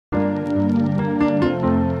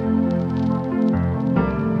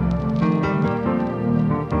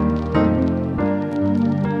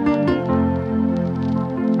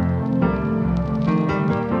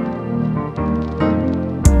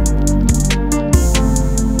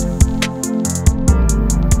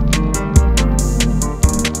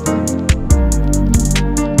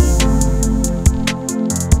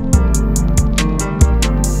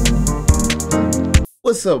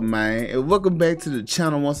What's up, man, and welcome back to the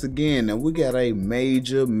channel once again. And we got a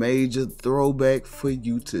major throwback for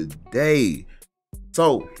you today.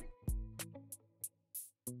 So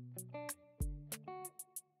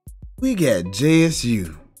we got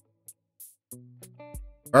JSU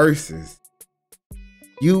versus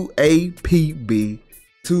UAPB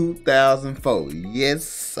 2004. Yes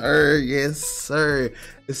sir, yes sir.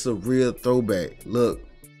 It's a real throwback. Look,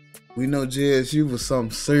 we know JSU was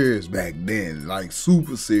something serious back then, like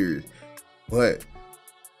super serious. But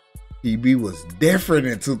PB was different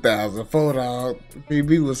in 2004, dog.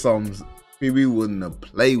 PB was something PB wasn't to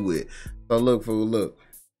play with. So look, fool, look.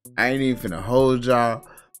 I ain't even finna hold y'all.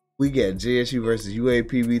 We got JSU versus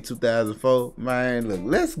UAPB 2004. Man, look,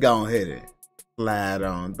 let's go ahead and slide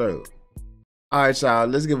on through. Alright, y'all,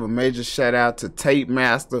 let's give a major shout out to Tape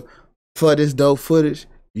Master for this dope footage.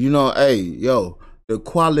 You know, hey, yo, the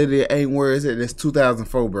quality ain't where it's at. It's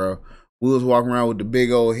 2004, bro. We was walking around with the big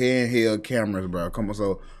old handheld cameras, bro. Come on,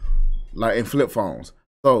 so like in flip phones.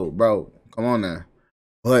 So, bro, come on now.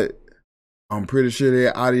 But I'm pretty sure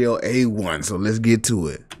their audio A1, so let's get to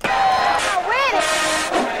it.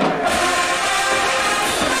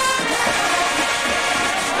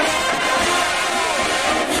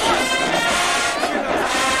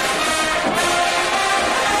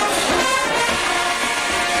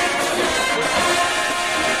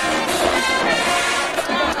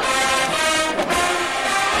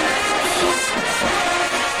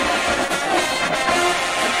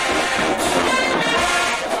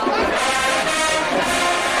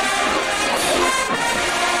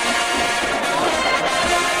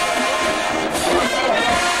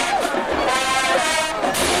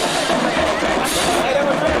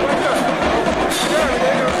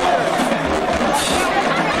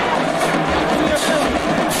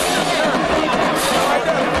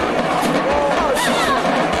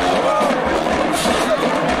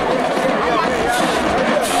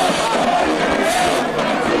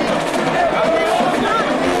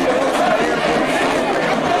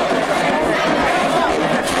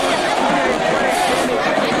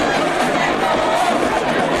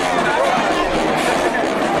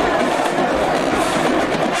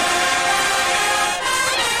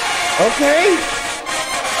 Okay.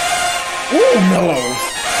 Ooh, mellows.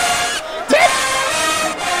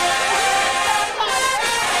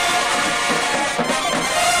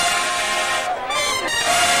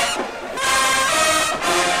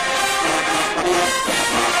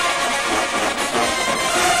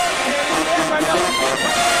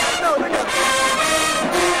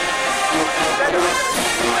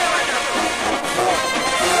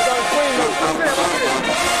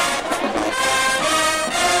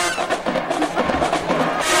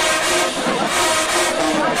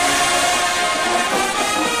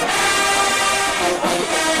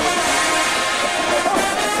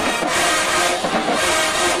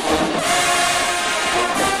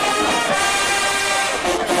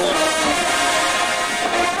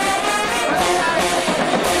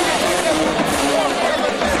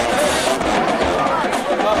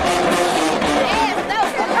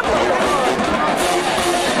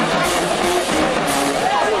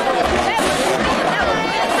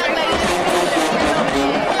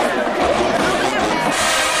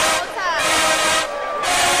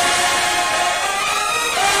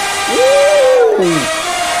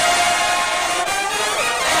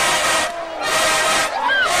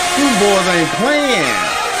 These boys ain't playing.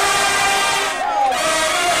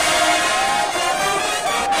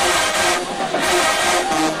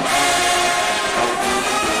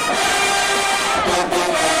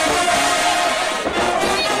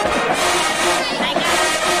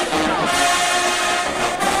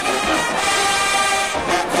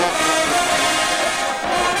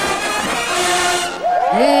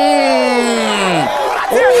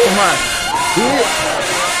 Oh my. Yeah.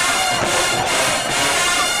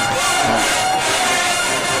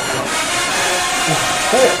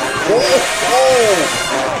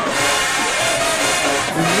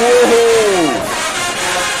 Whoa.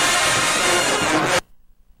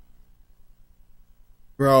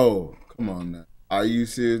 Bro, come on now. Are you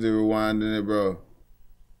seriously rewinding it, bro?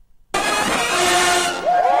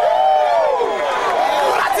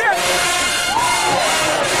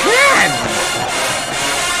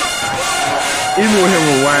 Even with him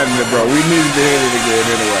rewinding it, bro, we needed to hit it again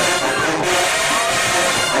anyway.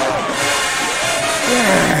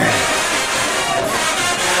 Yeah.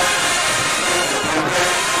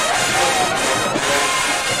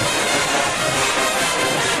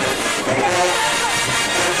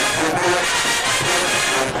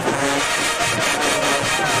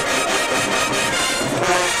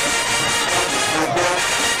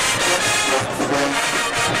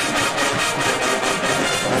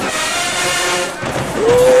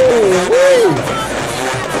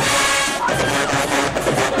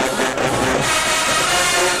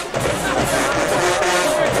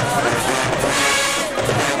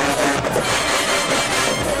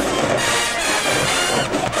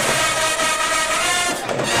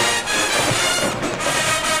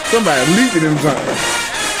 Somebody leaking them something.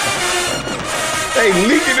 They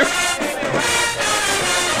leaking them.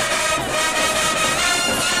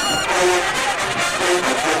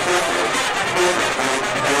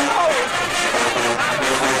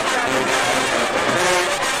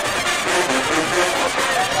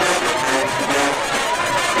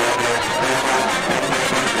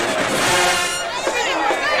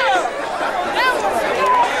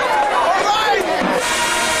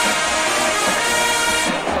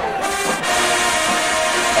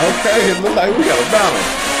 Okay, it look like we got a balance.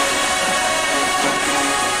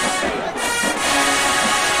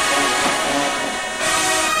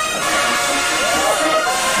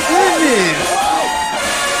 Goodness.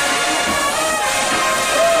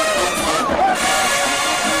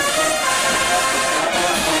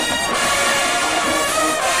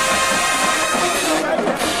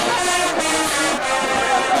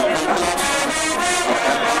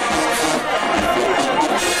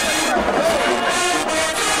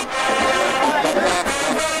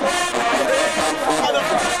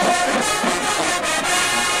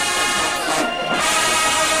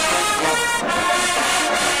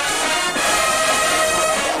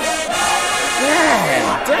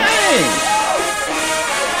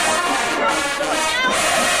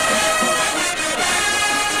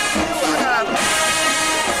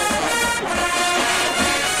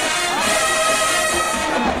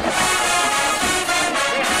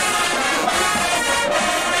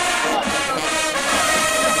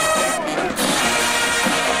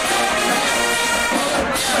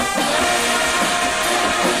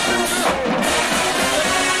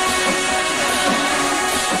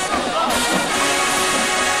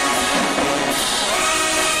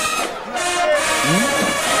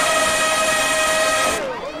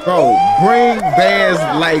 Bro, bring bands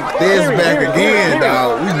like this back again,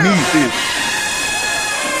 dog. We need this.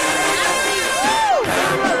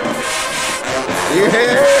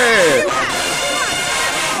 Yeah.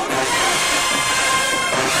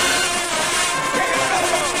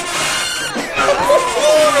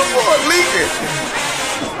 Oh, the boy leaking.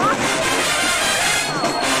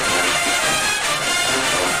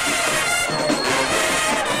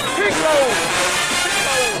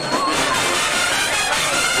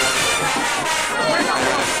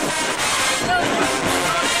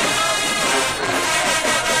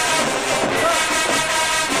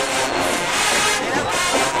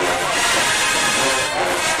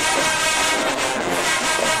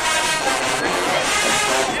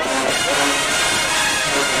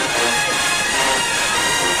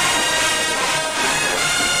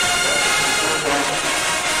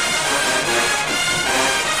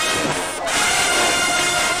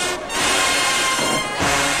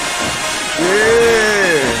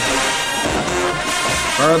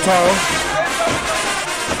 Tall.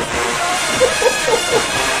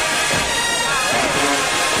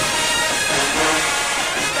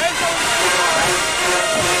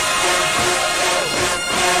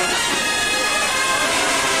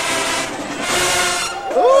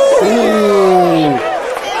 Ooh.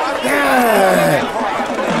 God.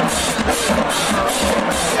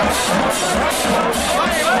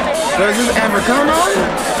 Does this ever come on?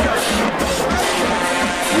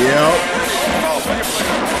 Yep.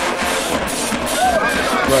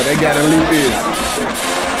 Bro, they gotta leave this.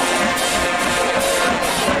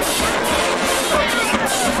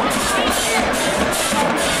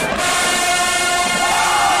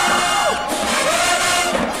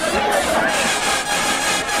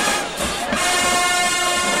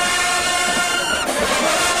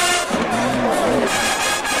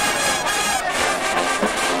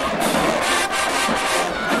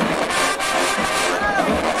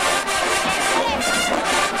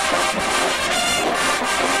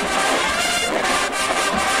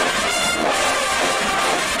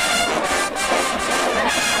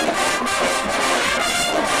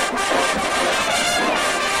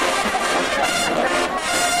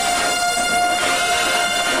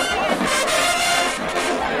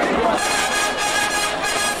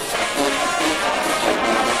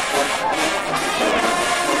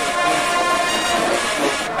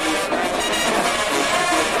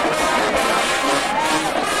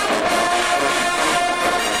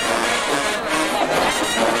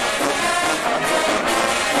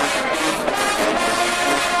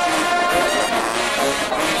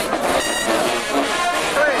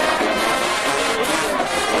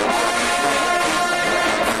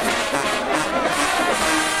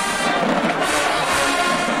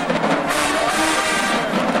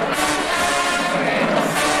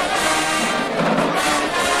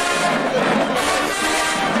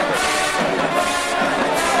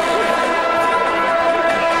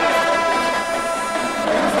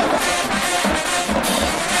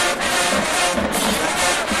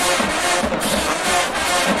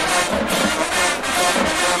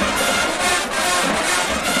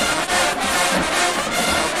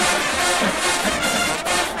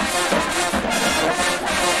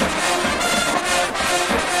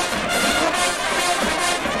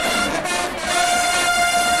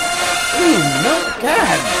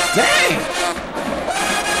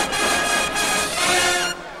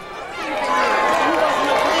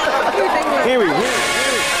 Henry.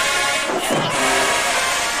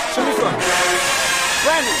 Show me some.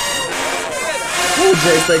 Brandon. Ooh,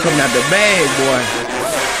 Jay coming out the bag, boy.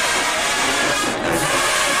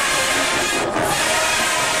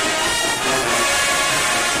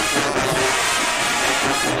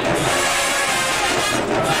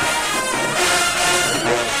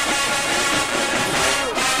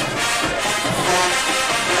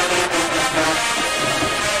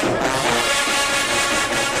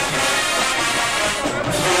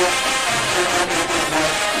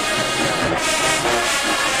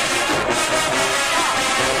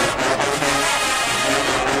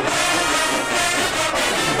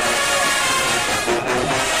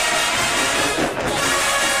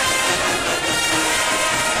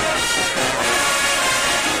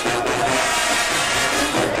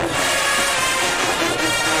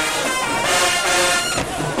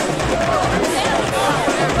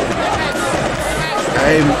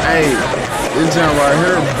 Hey, this jump right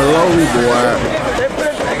here blow, boy.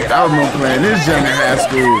 I remember playing this jump in high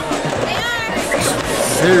school.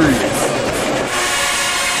 Serious.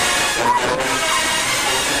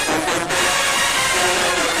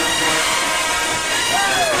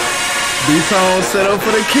 D-Tone set up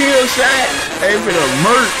for the kill shot. Hey, for the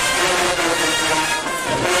murk.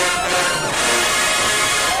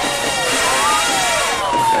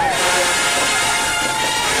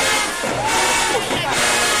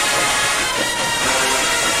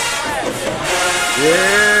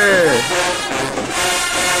 Yeah.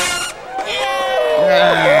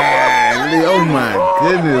 Oh my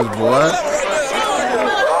goodness, boy.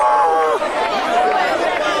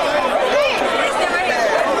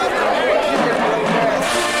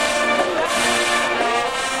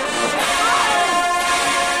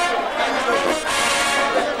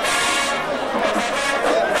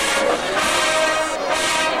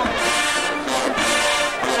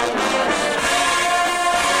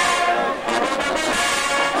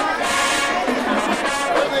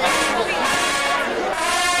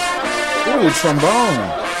 Ooh, trombone.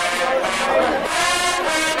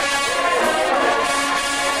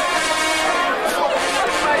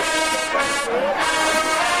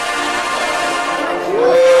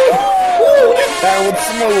 That was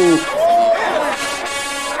smooth.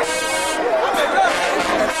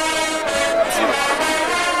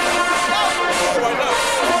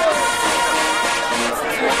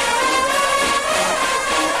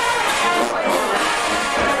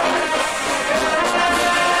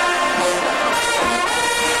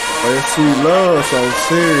 That sweet love so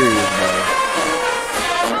serious, bro.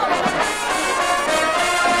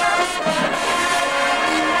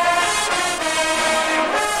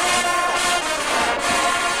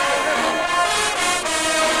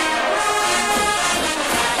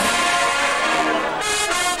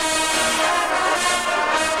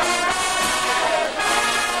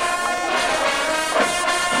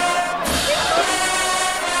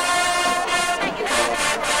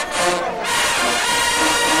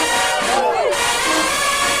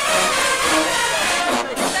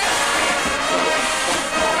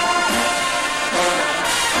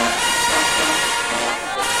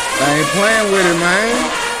 I ain't playing with it, man.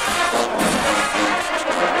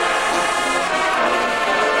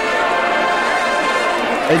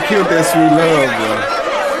 They killed that sweet love, bro.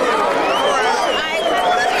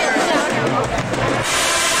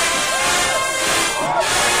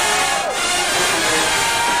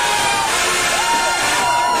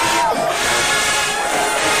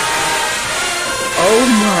 Oh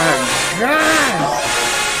my God.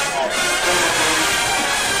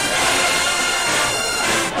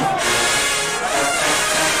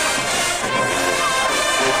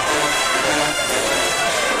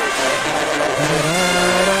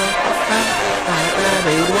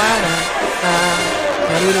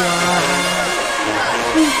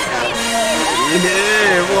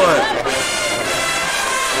 Yeah, what?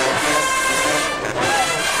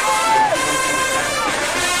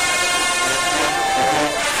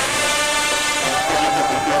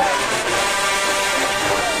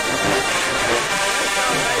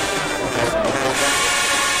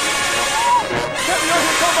 Tell me your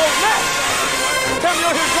hit combos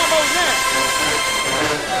now.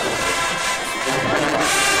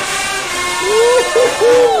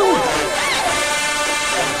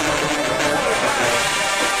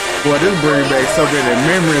 Boy, this brings back so many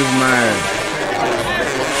memories, man.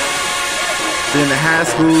 Being in high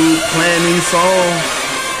school, playing these songs.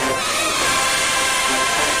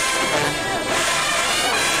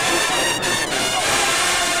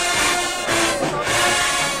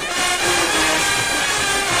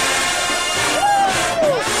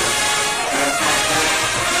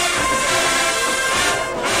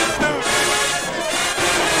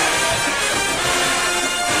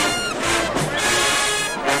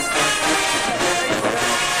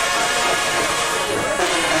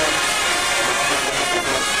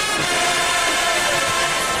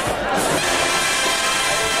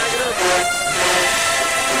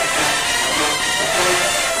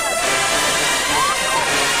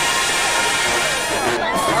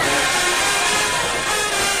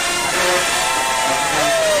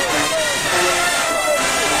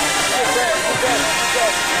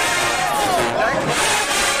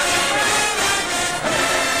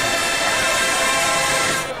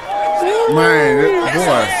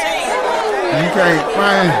 You can't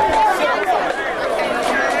find.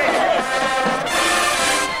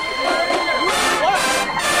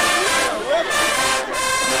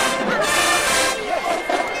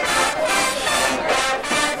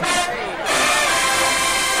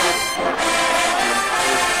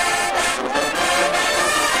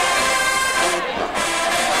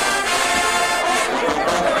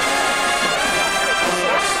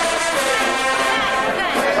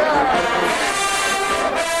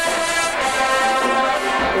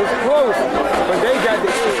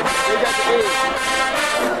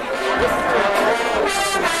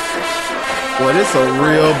 Boy, this a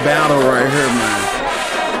real battle right here, man.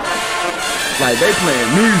 Like they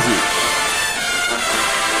playing music.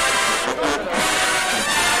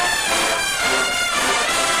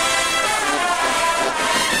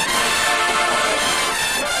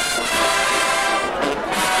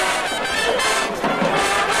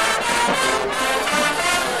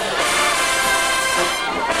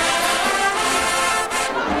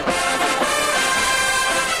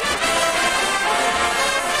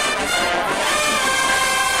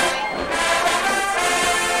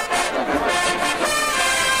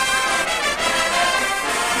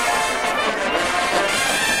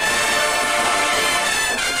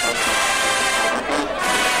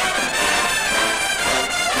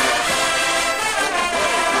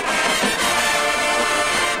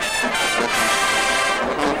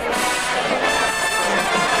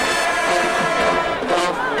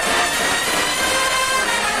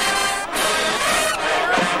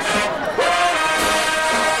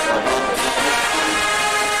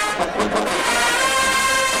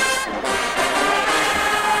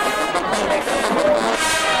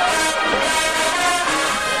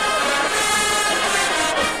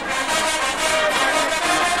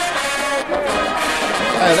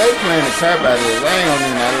 Hey, they playing the crap out of this. I ain't gonna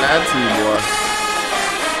need not lie to you, boy.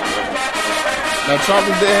 Now,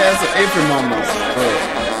 Tropic did have some iffy moments, but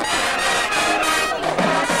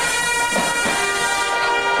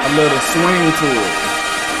I love the swing to it.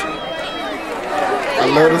 I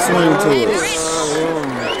love the swing to it.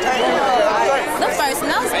 The first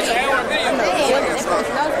note.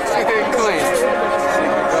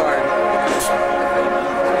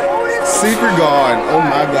 Secret Garden. Oh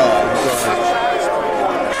my God.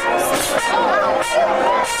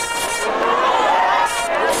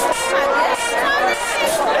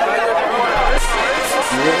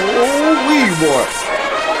 Oh, wee boy.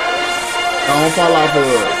 Don't fall off of it.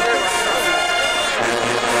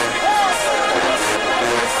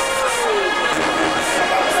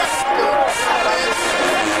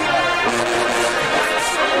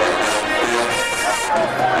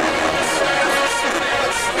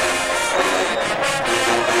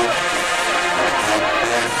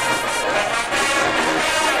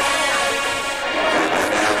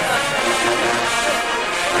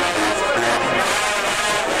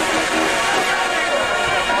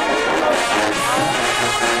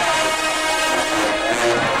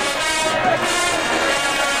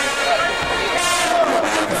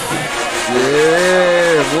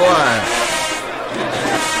 Yeah, boy.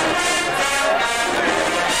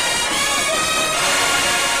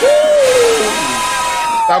 Woo!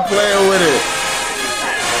 Stop playing with it.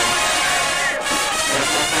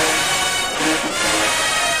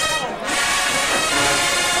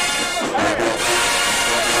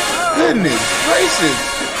 Goodness gracious.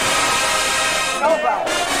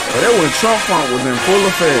 But that when Trump funk was in full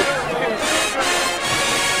effect.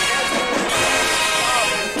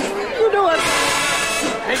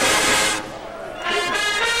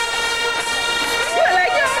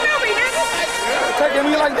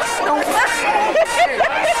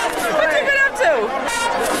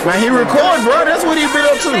 Man, he record, bro. That's what he been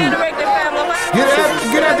up to.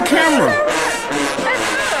 Get out the camera.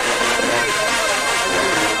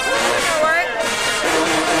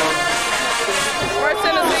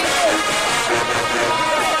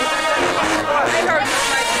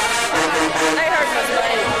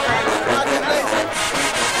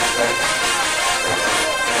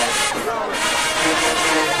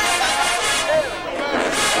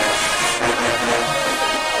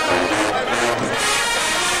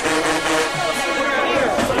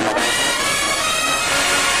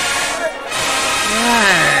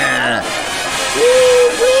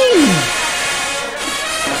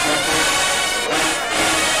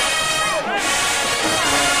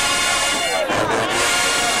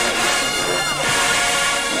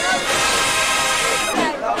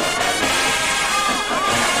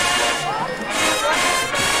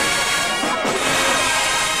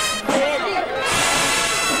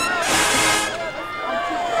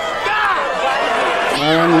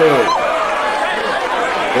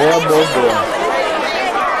 boy.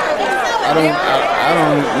 I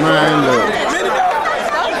don't mind look.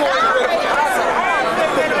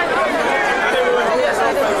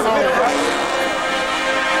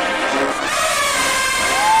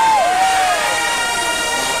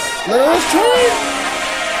 Let's try.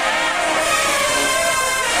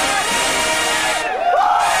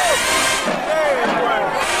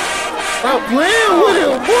 Stop playing with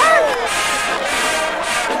it, boy.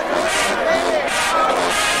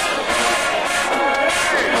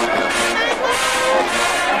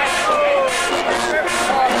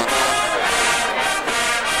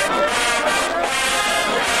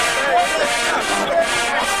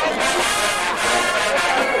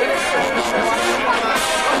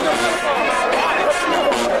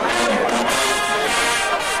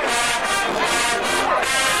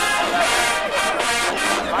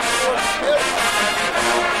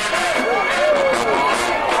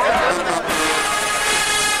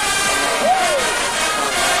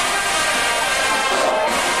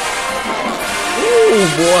 Oh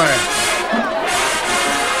boy.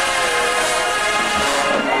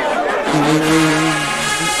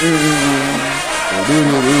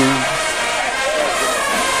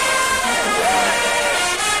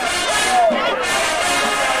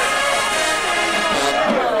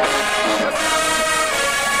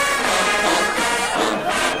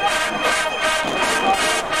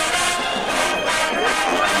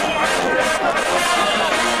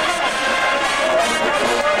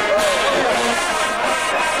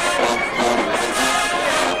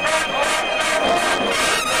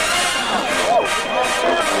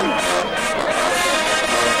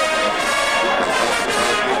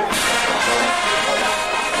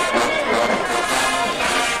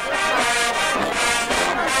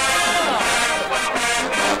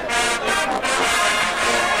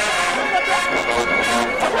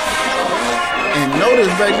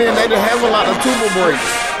 Notice back then they didn't have a lot of tuba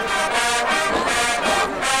brakes.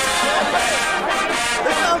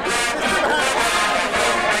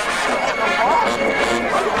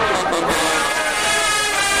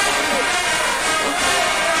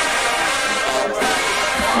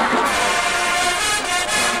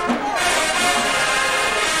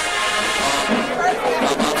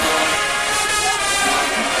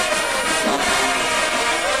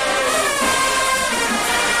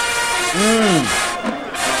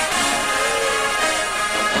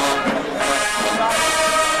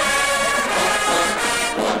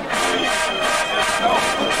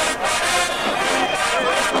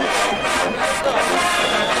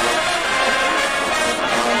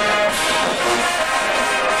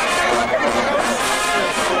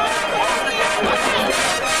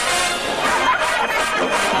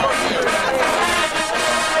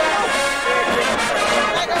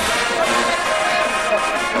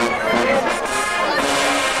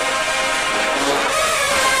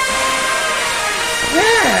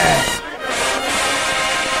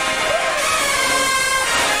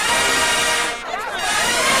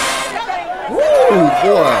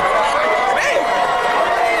 Boy,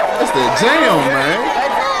 that's the jam, man.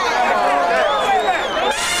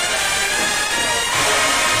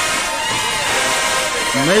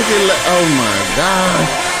 Make it oh my God.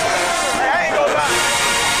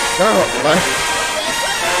 Oh, like.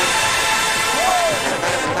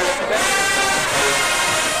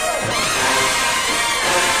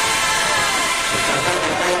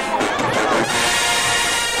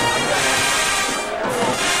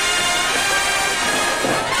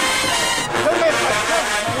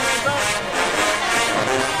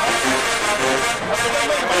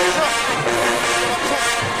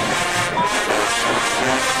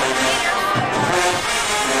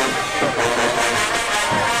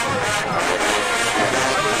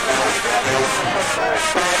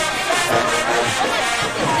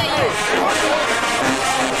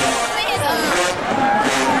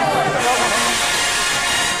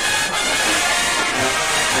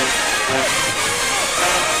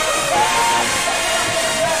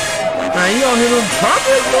 Man, you don't hear them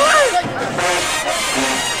trumpets, boy?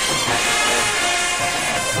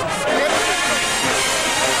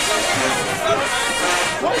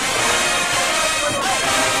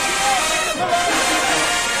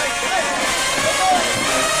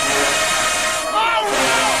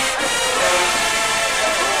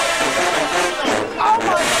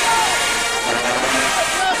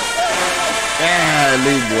 Yeah,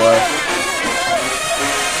 leave, boy.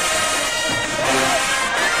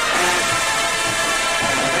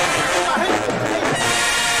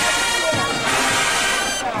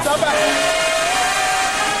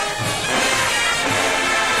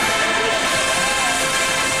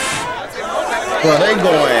 Well, they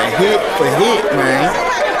going hit for hit, man.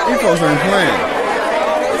 folks ain't playing.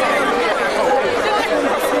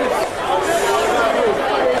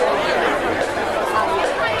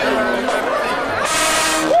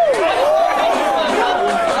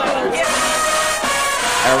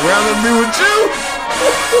 I'd rather be with you.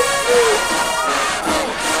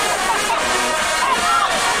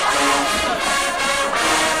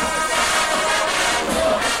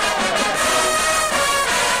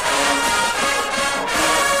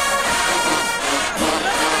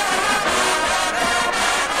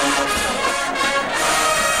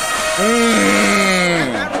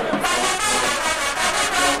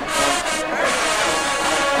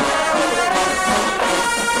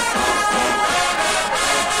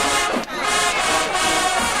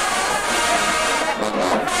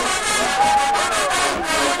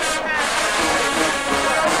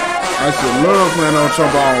 I should love playing on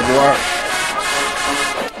trombone, boy.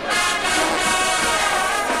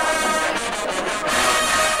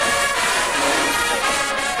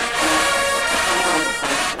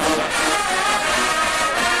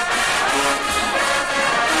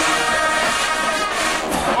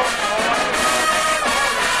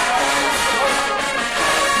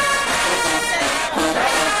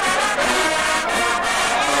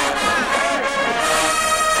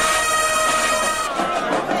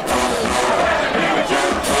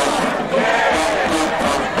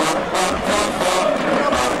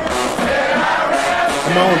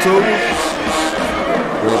 Come on, Toby.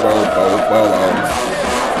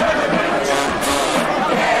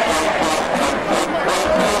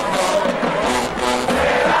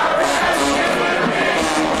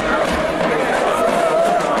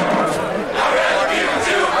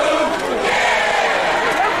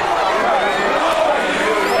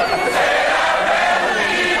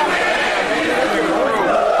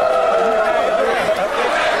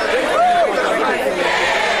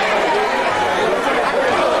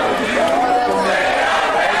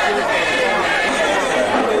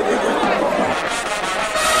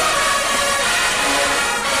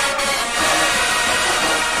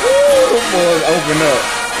 Boys, open up.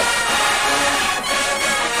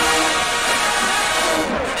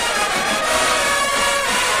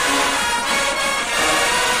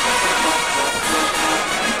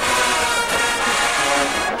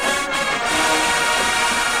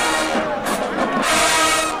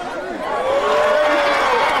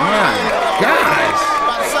 My gosh.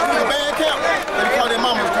 About to suck me a band camp. They call their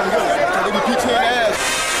mamas come home. They be PTing ass.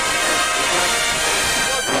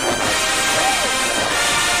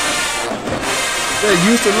 They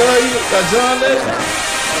used to love you, that John Legend.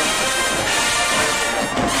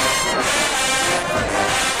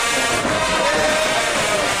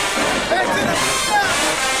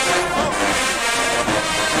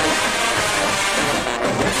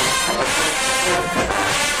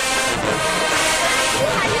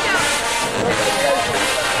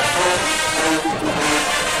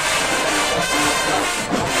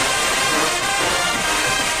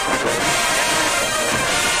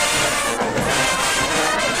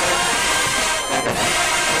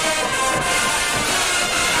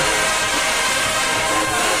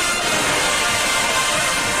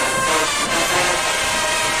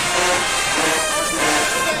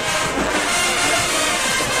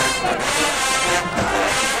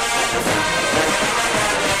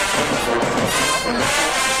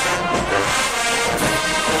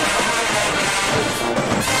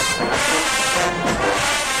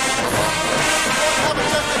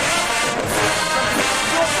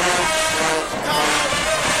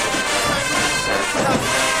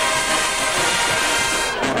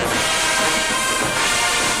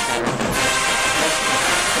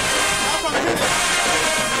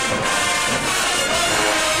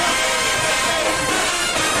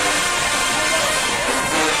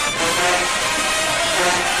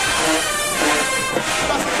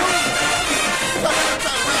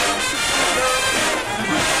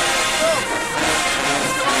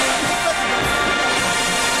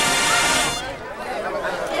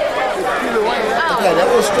 Yeah,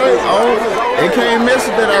 that was straight. Oh, it can't miss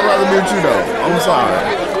it that I'd rather be with you though. I'm sorry.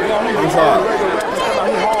 I'm sorry.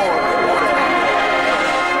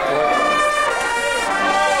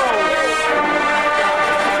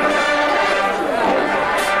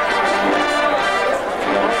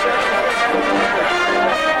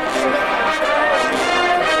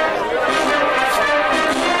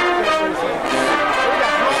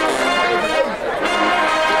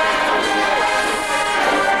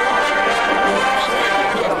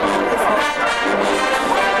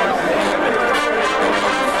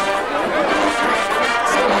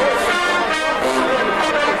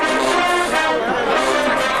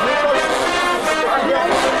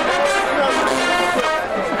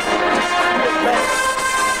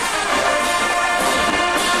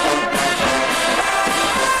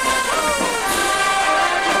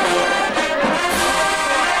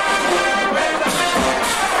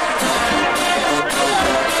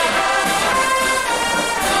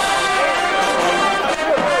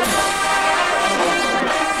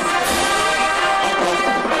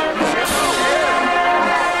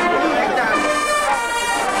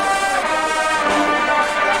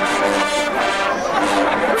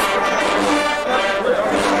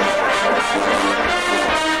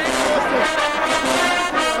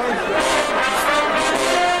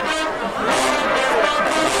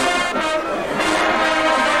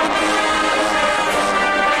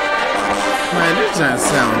 Man, this joint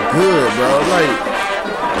sound good, bro. Like,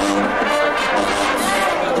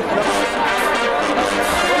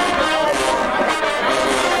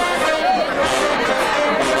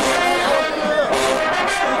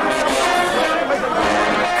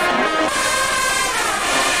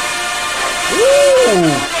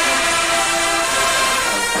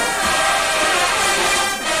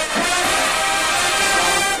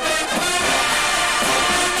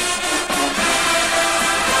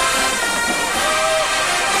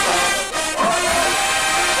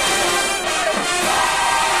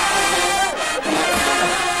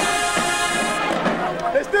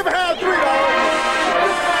 They still behind 3, dog.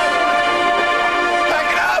 Pack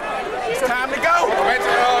it up. It's time to go. Pack it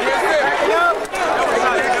up.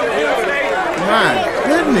 my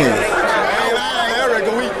goodness. I ain't lying. Every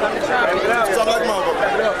week. Stop like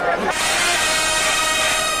motherfucker.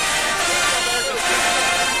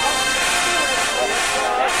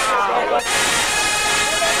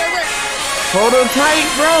 Hold on tight,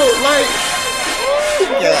 bro. Like,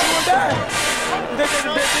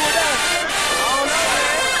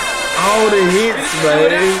 all the hits,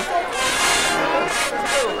 man.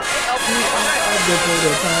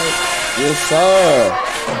 Yes, sir.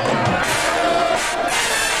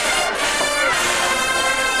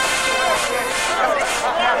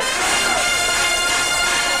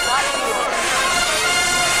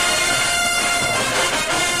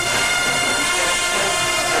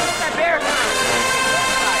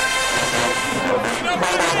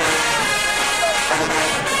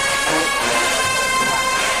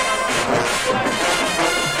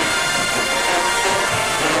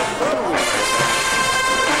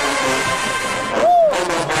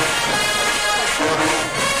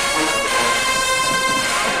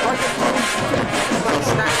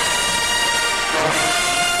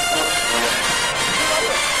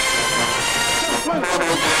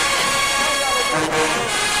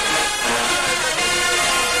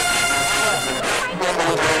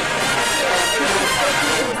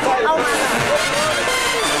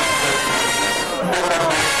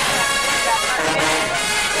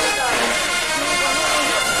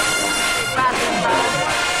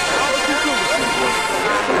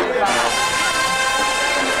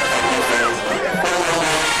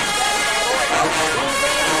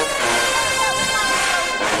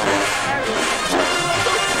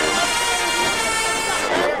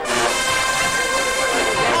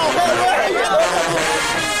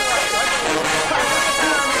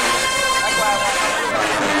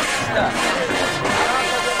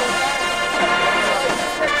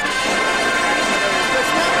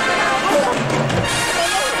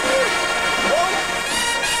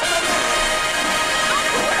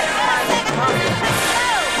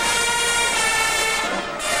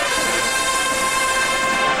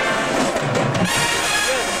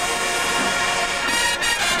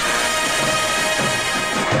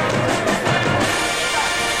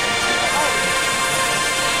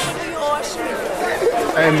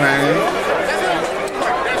 Hey, man.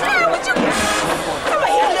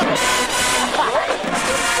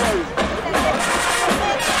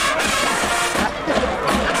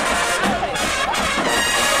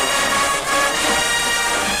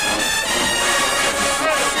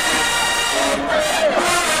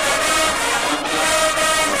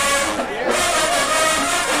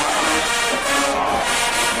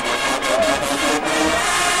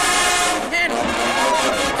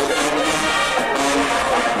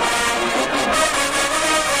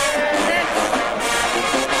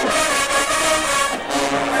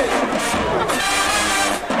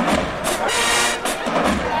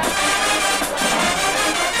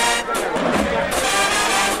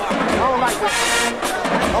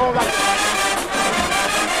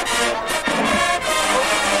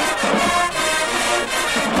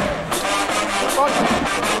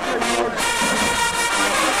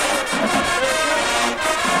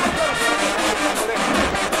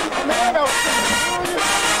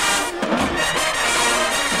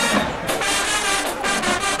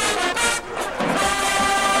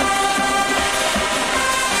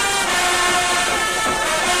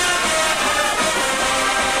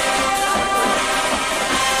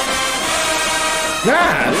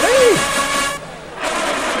 Golly.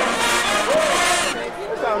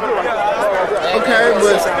 Okay,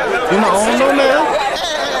 but you know, I don't know now.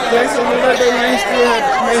 Jackson look like they may still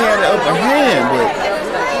may have the upper hand, but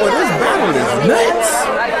boy, this battle is nuts.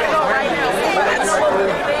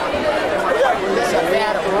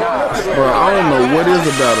 Bro, I don't know what is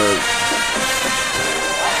about it.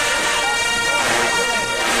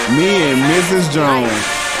 Me and Mrs. Jones.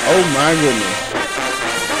 Oh my goodness.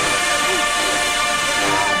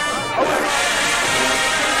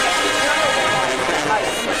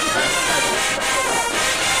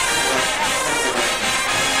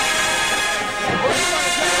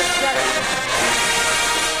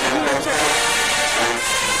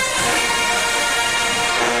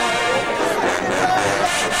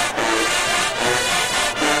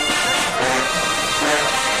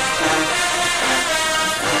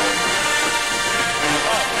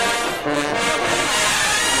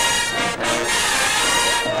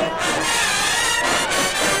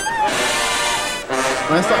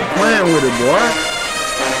 Man, stop playing with it, boy.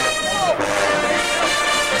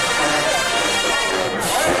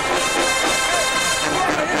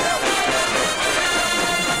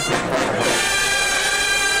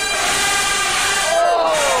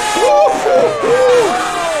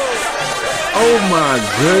 Oh my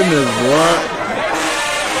goodness, boy.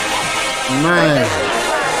 Man.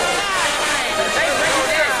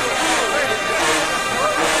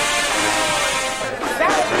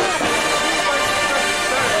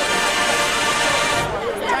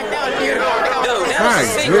 My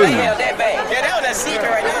goodness. Yeah, that was a secret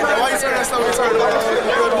right there. Why you turn that stuff?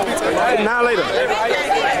 Now later. I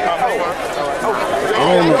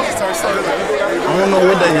don't know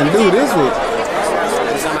what they can do this with.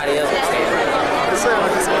 Somebody else was standing.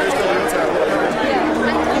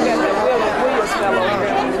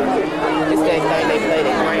 It's that thing they play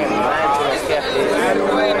that gram.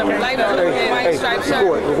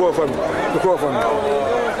 Record for me. Record for me.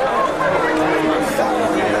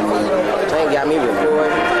 They ain't got me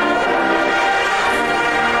recording.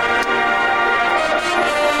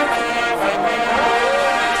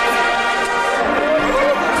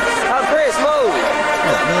 Oh, Chris, move.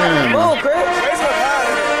 Move, Chris.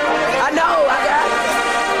 I know, I got it.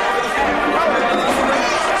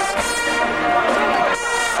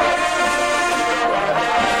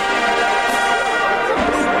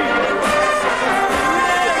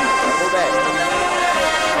 Go back.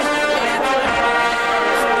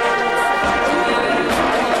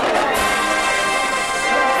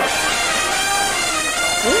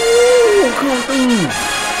 Ooh, come through.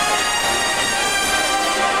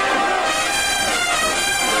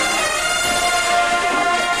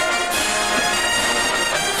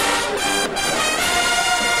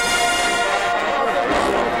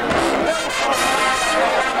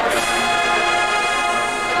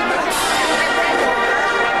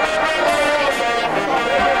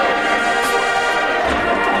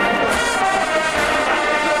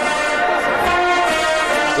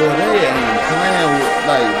 Boy, they ain't playing with,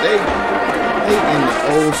 like, they in the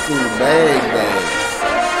old school bag.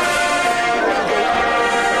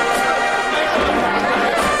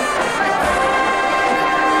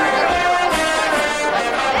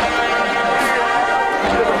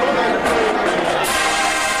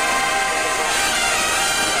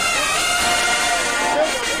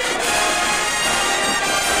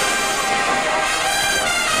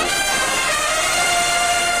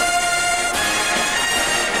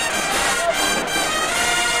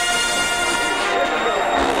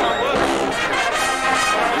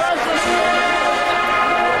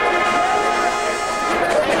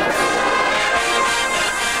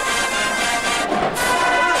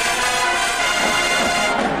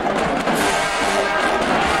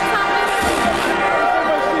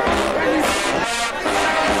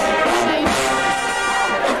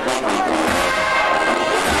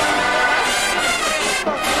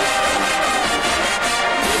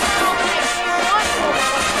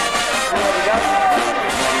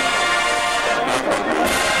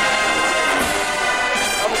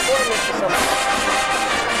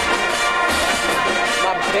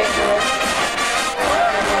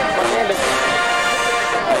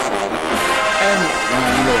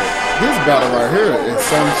 This battle right here is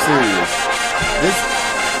something serious. This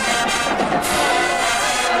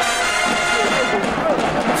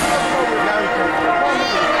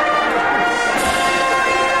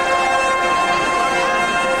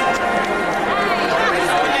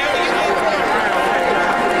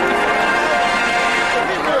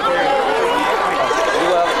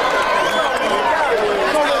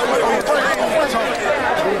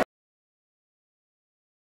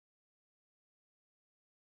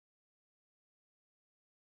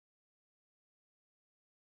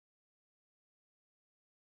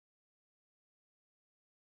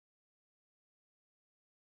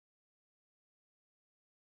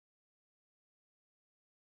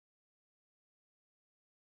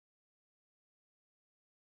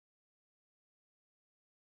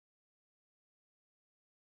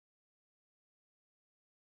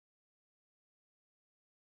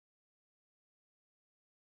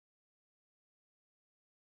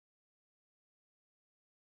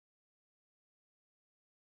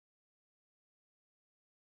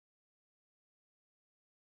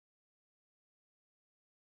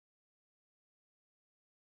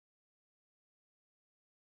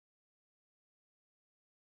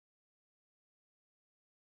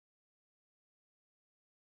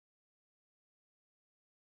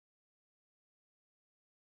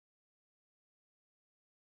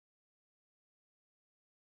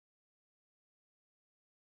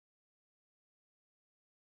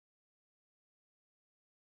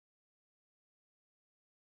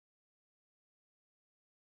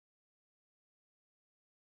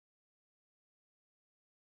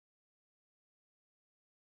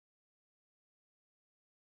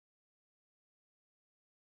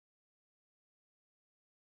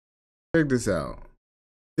Check this out.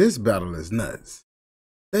 This battle is nuts.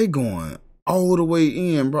 They going all the way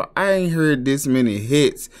in, bro. I ain't heard this many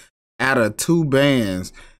hits out of two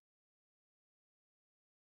bands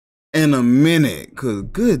in a minute. Cause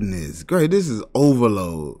goodness, great, this is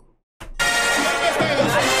overload.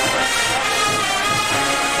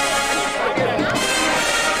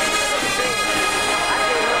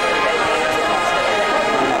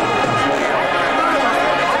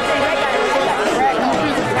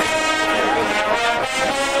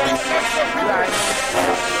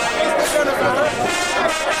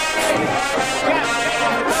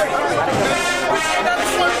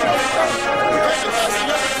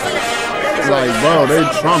 Like, bro, they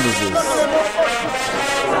trumpeters.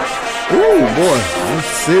 Ooh, boy, I'm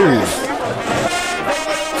serious.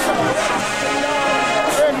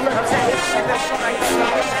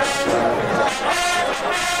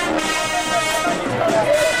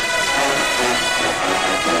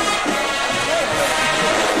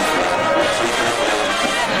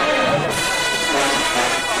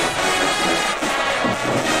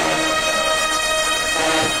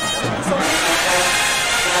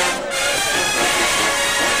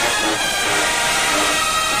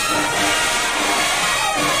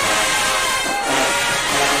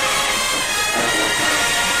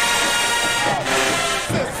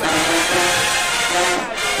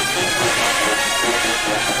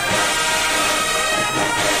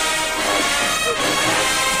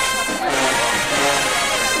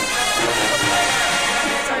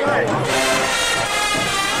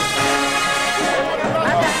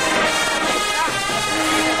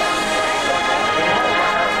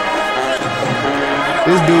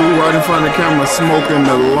 This dude right in front of the camera smoking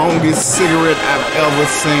the longest cigarette I've ever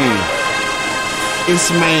seen. This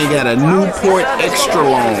man got a Newport extra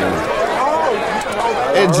long.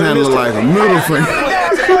 That joint look like a middle finger.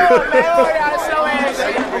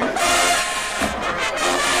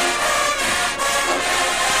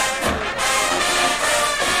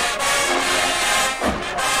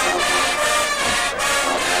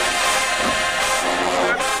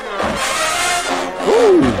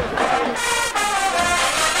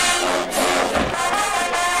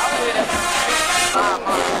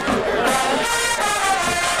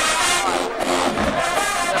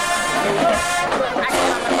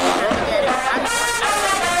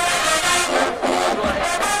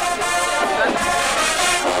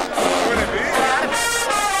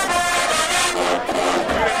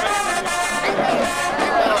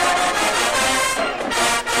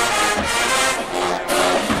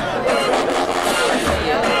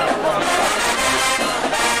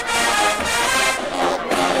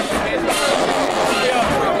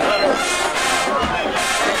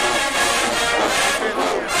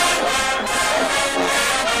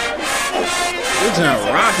 This joint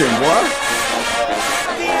rocking, boy.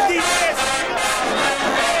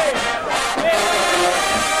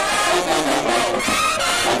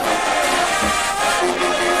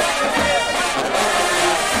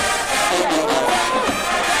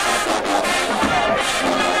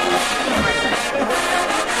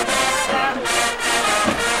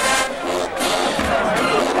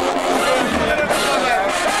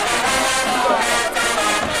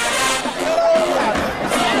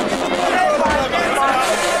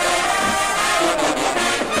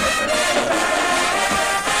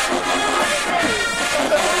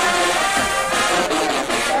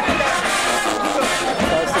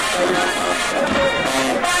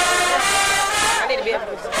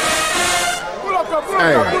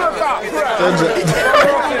 Hey,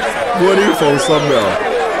 what he for something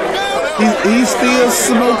else? He's still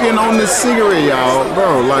smoking on the cigarette, y'all,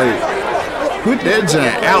 bro. Like, put that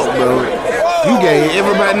joint out, bro. You gave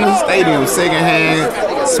everybody in the stadium secondhand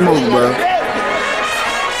smoke, bro.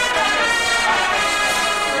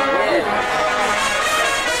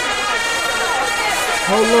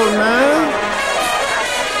 Hold up, man.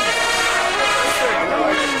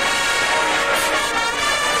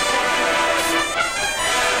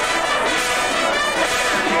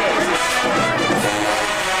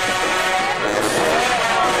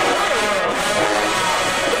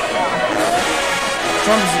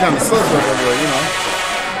 Trump's kind of suspect over there, you know.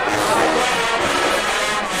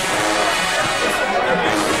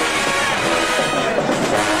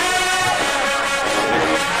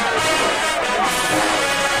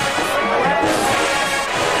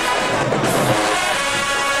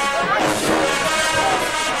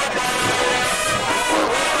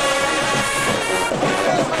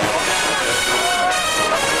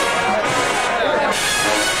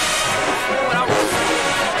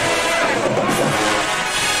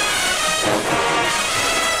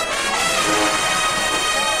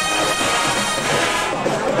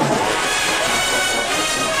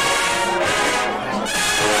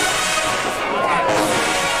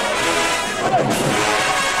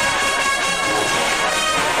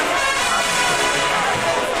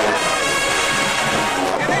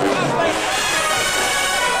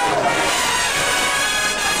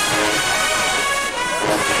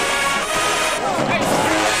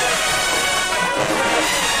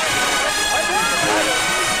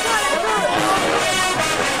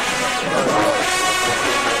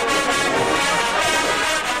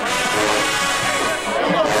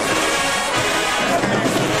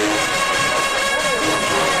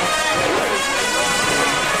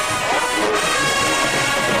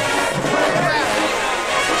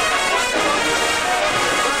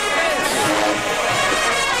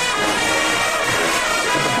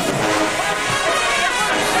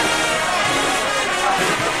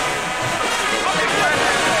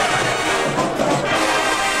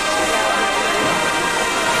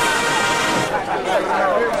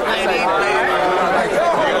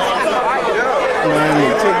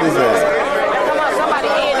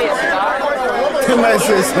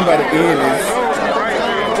 Somebody said somebody in this.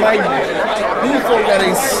 Like, these folks got a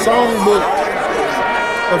songbook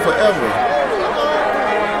for forever.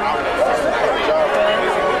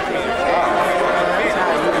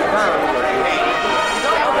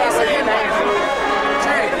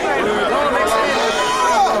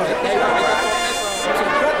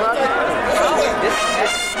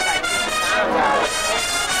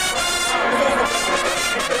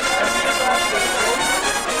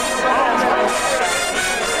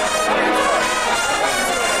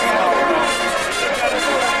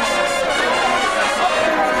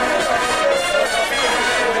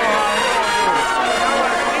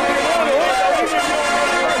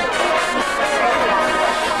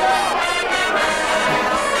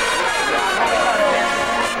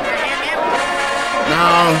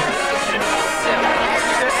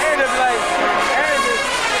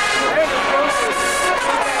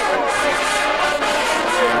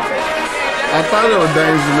 I thought it was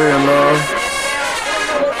Dangerously in Love.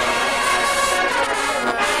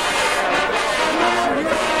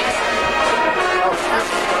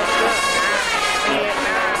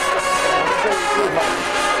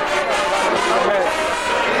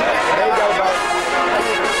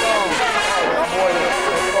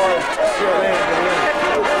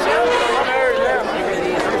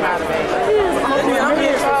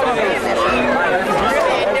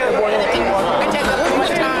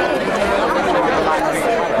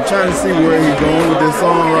 Trying to see where he's going with this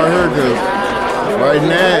song right here, cause right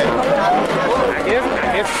now.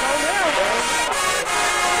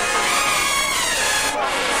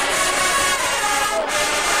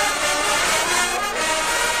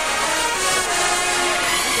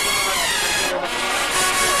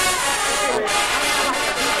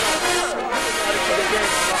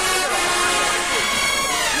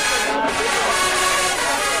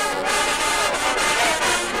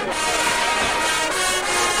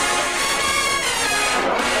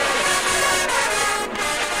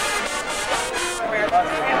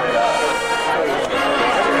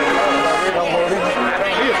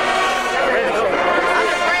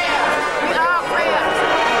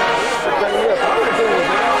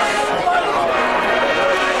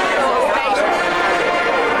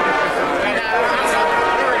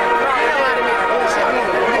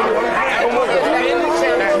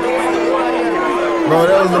 Bro,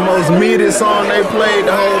 that was the most meaty song they played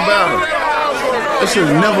the whole battle. They should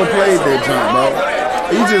have never played that jump, bro.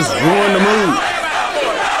 He just ruined the mood.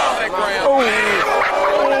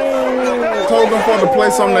 Told them for to play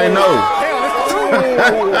something they know.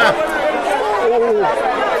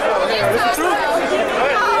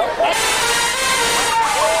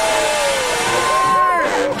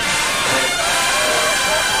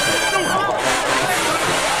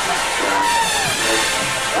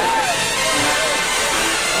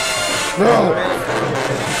 Bro,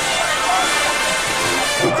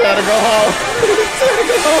 he's trying to go home. He's trying to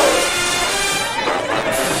go home.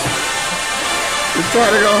 He's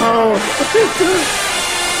trying to go home.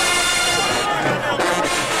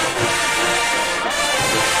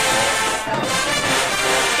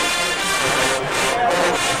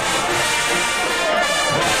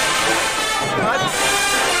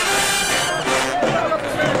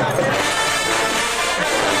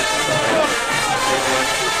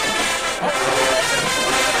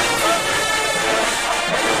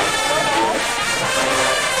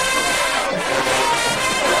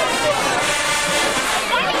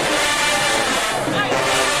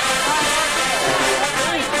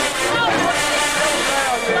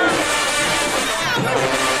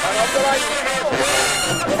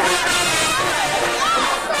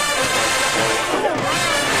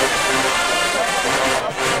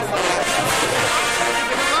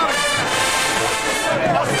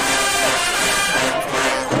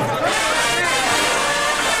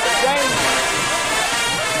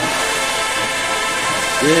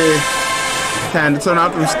 Yeah, time to turn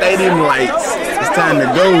off them stadium lights. It's time to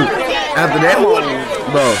go. After that one,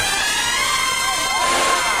 bro.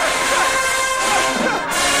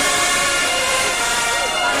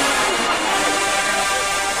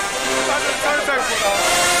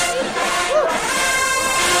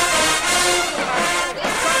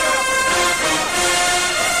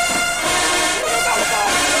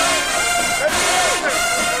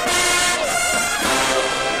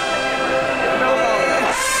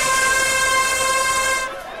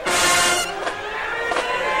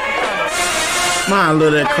 Mine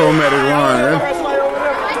look at that chromatic run,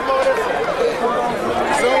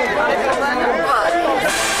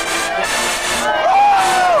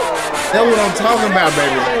 That's what I'm talking about,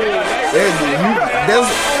 baby. That's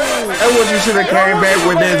what you should have came back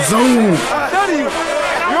with, that zoom.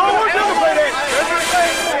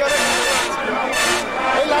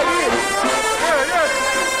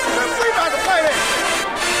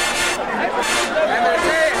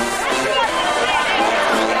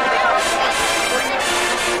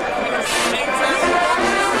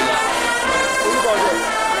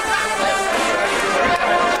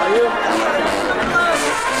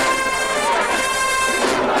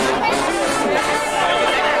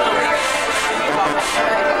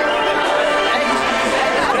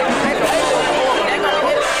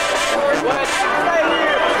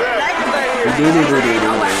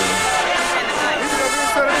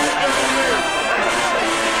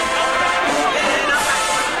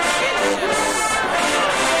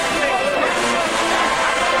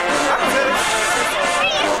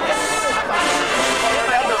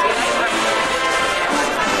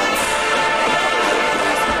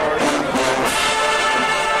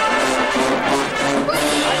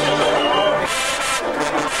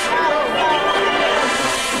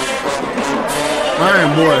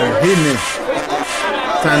 boy hitting it.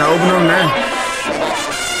 Time to open them now.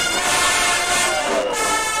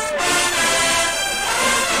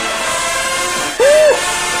 Woo!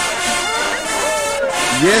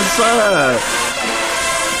 Yes, sir.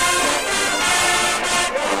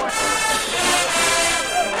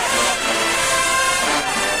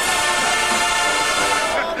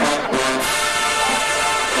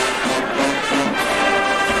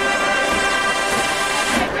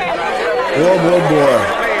 Boy.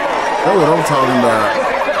 That's what I'm talking about.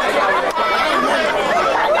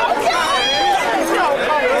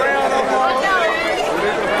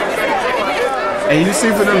 And you see,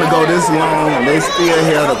 for them to go this long, they still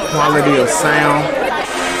hear the quality of sound.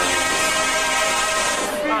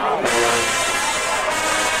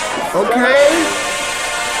 Okay.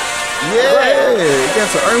 Yeah. You got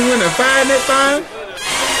some Earth, Wind & Fire in that thing.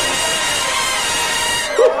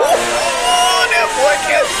 Oh, that boy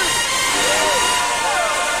kept.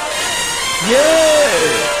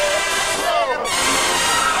 Yeah!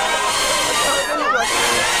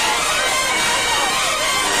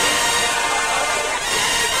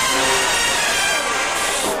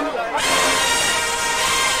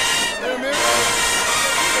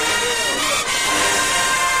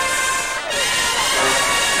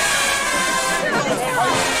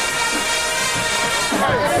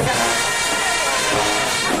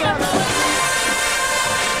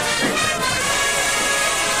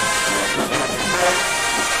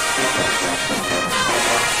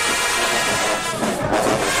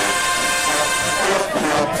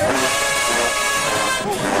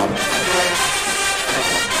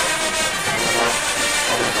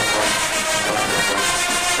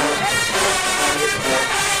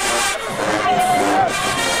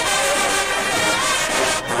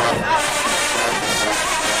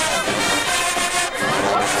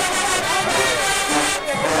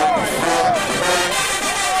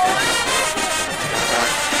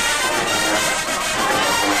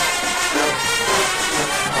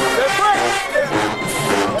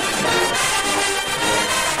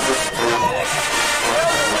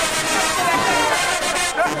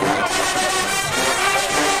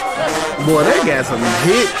 Boy, they got some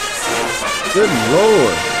hits. Good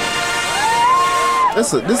Lord.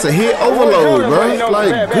 This a hit overload, bro.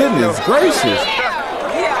 Like, goodness gracious.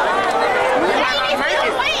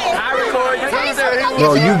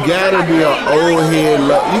 Bro, you gotta be an old head.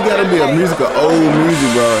 You gotta be a musical old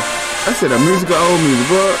music, bro. I said a musical old music,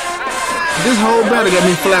 bro. This whole battle got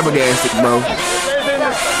me flabbergasted, bro.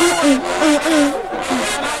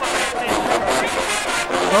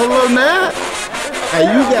 Hold on now. Hey,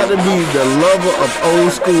 you gotta be the lover of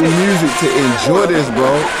old school music to enjoy this, bro.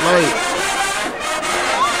 Like,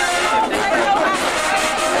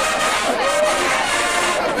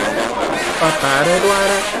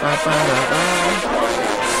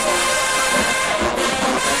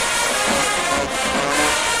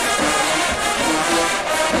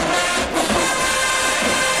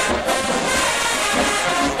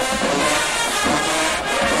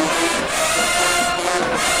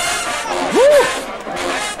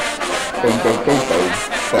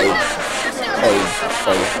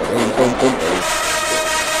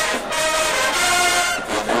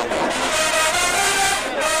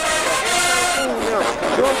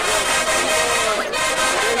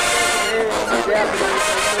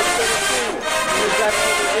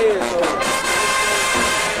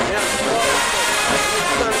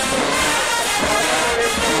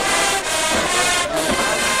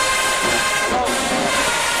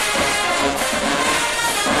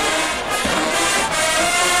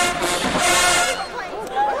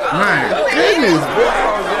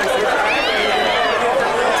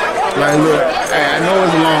 like, look, hey, I know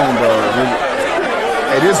it's long, bro.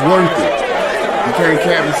 Hey, this worth it. You can't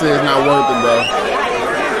cap and say it's not worth it, bro.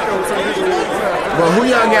 But who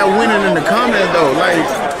y'all got winning in the comments, though? Like,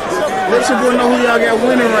 let your boy know who y'all got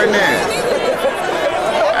winning right now.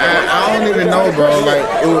 I don't even know, bro. Like,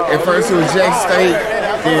 at first it was Jackson State,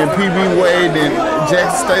 then PB Wade, then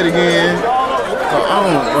Jackson State again. So I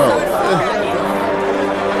don't, bro.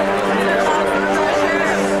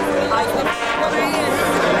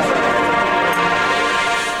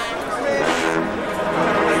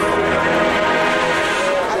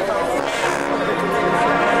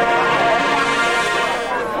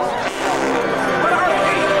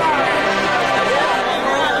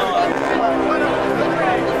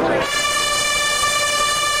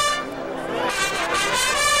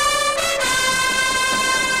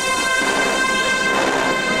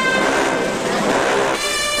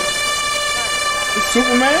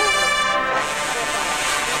 Superman?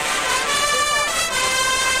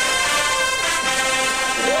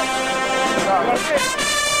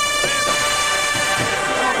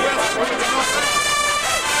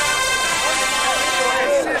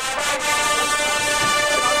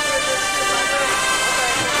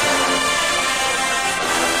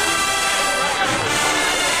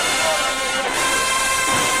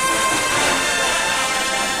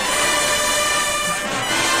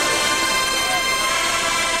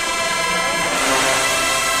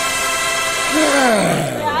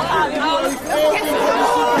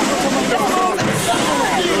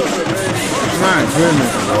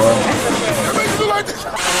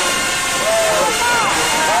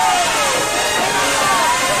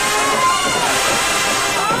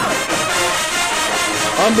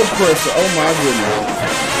 Under pressure. Oh my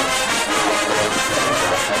goodness.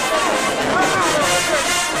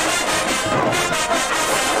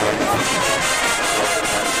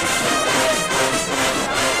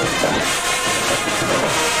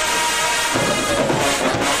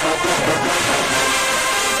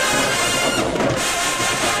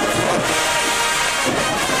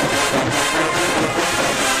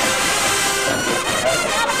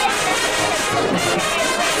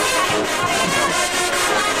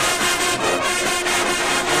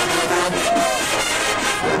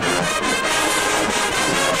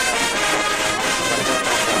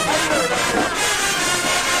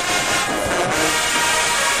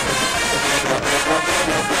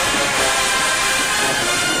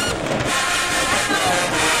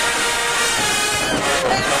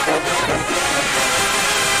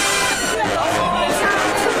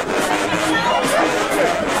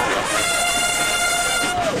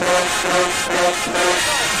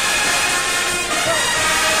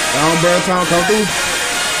 Brown Town come through.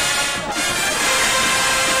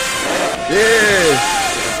 Yeah.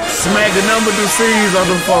 Smack the number 2 C's on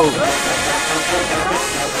them folks.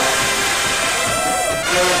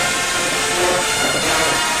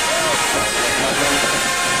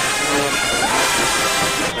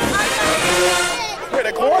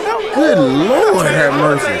 Good Lord have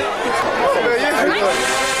mercy.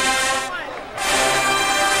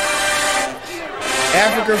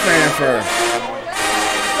 Africa fanfare.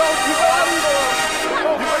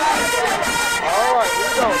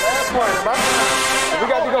 Last one, we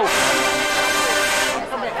got to go.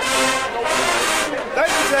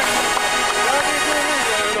 Thank you, Jack.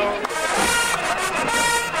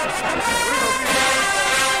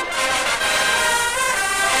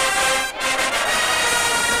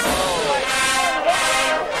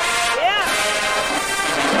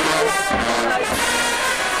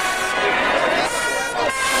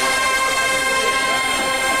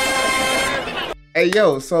 Hey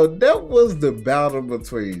yo, so that was the battle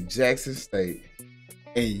between Jackson State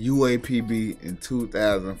and UAPB in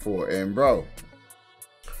 2004. And bro,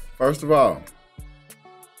 first of all,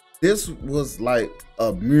 this was like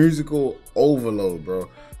a musical overload,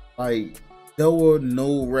 bro. Like, there were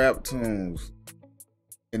no rap tunes.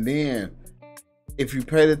 And then, if you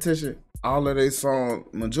paid attention, all of their songs,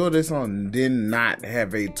 majority of their songs did not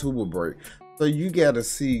have a tuba break. So you gotta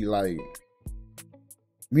see, like,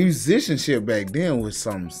 musicianship back then was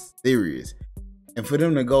something serious. And for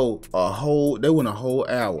them to go they went a whole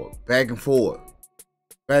hour, back and forth,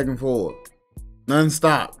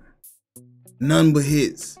 non-stop, none but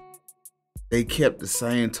hits. They kept the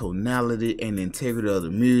same tonality and integrity of the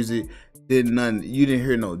music. You didn't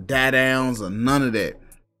hear no die-downs or none of that.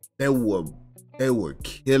 They were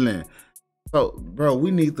killing. So, bro,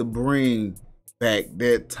 we need to bring back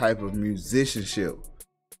that type of musicianship.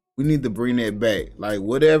 We need to bring that back. Like,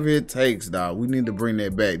 whatever it takes, dog. We need to bring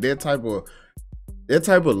that back. That type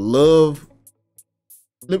of love.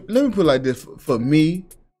 Let me put it like this for me,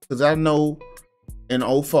 because I know in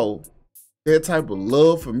 04, that type of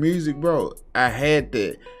love for music, bro, I had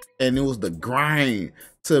that. And it was the grind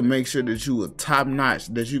to make sure that you were top notch,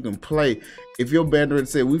 that you can play. If your band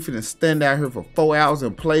said, we finna stand out here for 4 hours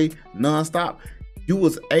and play nonstop, you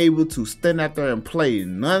was able to stand out there and play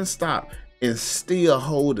nonstop and still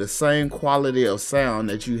hold the same quality of sound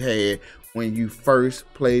that you had when you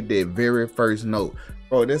first played that very first note.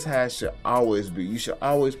 Bro, that's how it should always be. You should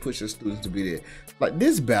always push your students to be there. Like,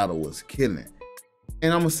 this battle was killing.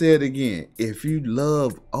 And I'm gonna say it again. If you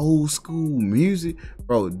love old school music,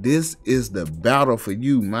 bro, this is the battle for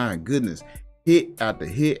you. My goodness. Hit after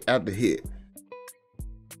hit after hit.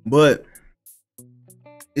 But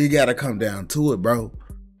it gotta come down to it, bro.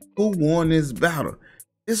 Who won this battle?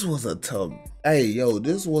 This was a tough,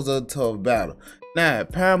 this was a tough battle. Now,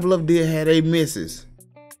 Pine Bluff did have their misses.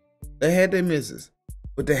 They had their misses,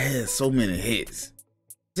 but they had so many hits.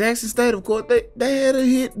 Jackson State, of course, they had a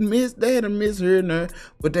hit and miss. They had a miss here and there,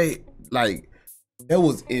 but that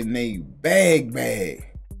was in a bag.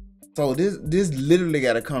 So this literally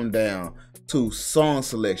got to come down to song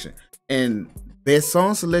selection. And best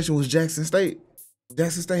song selection was Jackson State.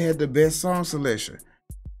 Jackson State had the best song selection.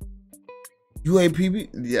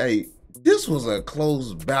 UAPB, this was a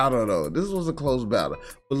close battle though. This was a close battle.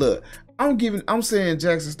 But look, I'm saying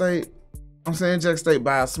Jackson State. I'm saying Jackson State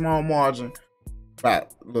by a small margin.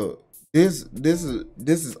 But look, this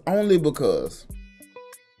is only because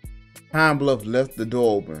Pine Bluff left the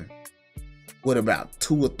door open with about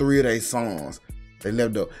 2 or 3 of their songs. They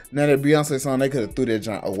left the now that Beyonce song, they could have threw that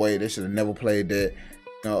joint away. They should have never played that.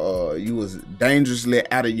 You was dangerously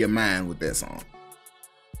out of your mind with that song.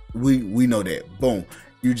 We know that. Boom.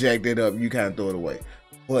 You jacked it up, you kind of throw it away.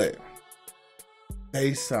 but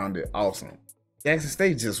they sounded awesome. Jackson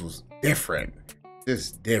State just was different.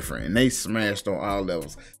 Just different. And they smashed on all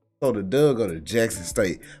levels. So the dub go to Jackson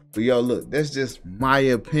State. But yo, look, that's just my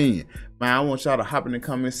opinion. Man, I want y'all to hop in the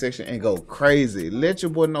comment section and go crazy. Let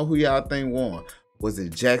your boy know who y'all think won. Was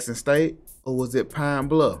it Jackson State or was it Pine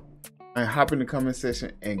Bluff? And hop in the comment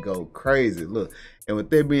section and go crazy. Look, and with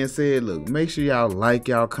that being said, look, make sure y'all like,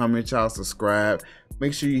 y'all comment, y'all subscribe.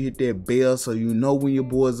 Make sure you hit that bell so you know when your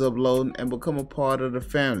boy's uploading and become a part of the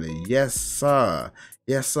family. Yes, sir.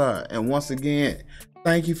 Yes, sir. And once again,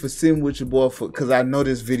 thank you for sitting with your boy because I know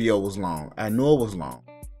this video was long. I know it was long.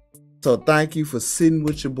 So thank you for sitting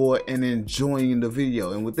with your boy and enjoying the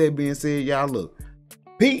video. And with that being said, y'all look,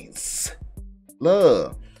 peace,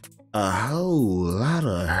 love, a whole lot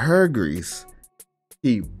of hair grease.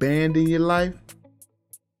 Keep banned in your life,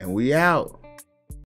 and we out.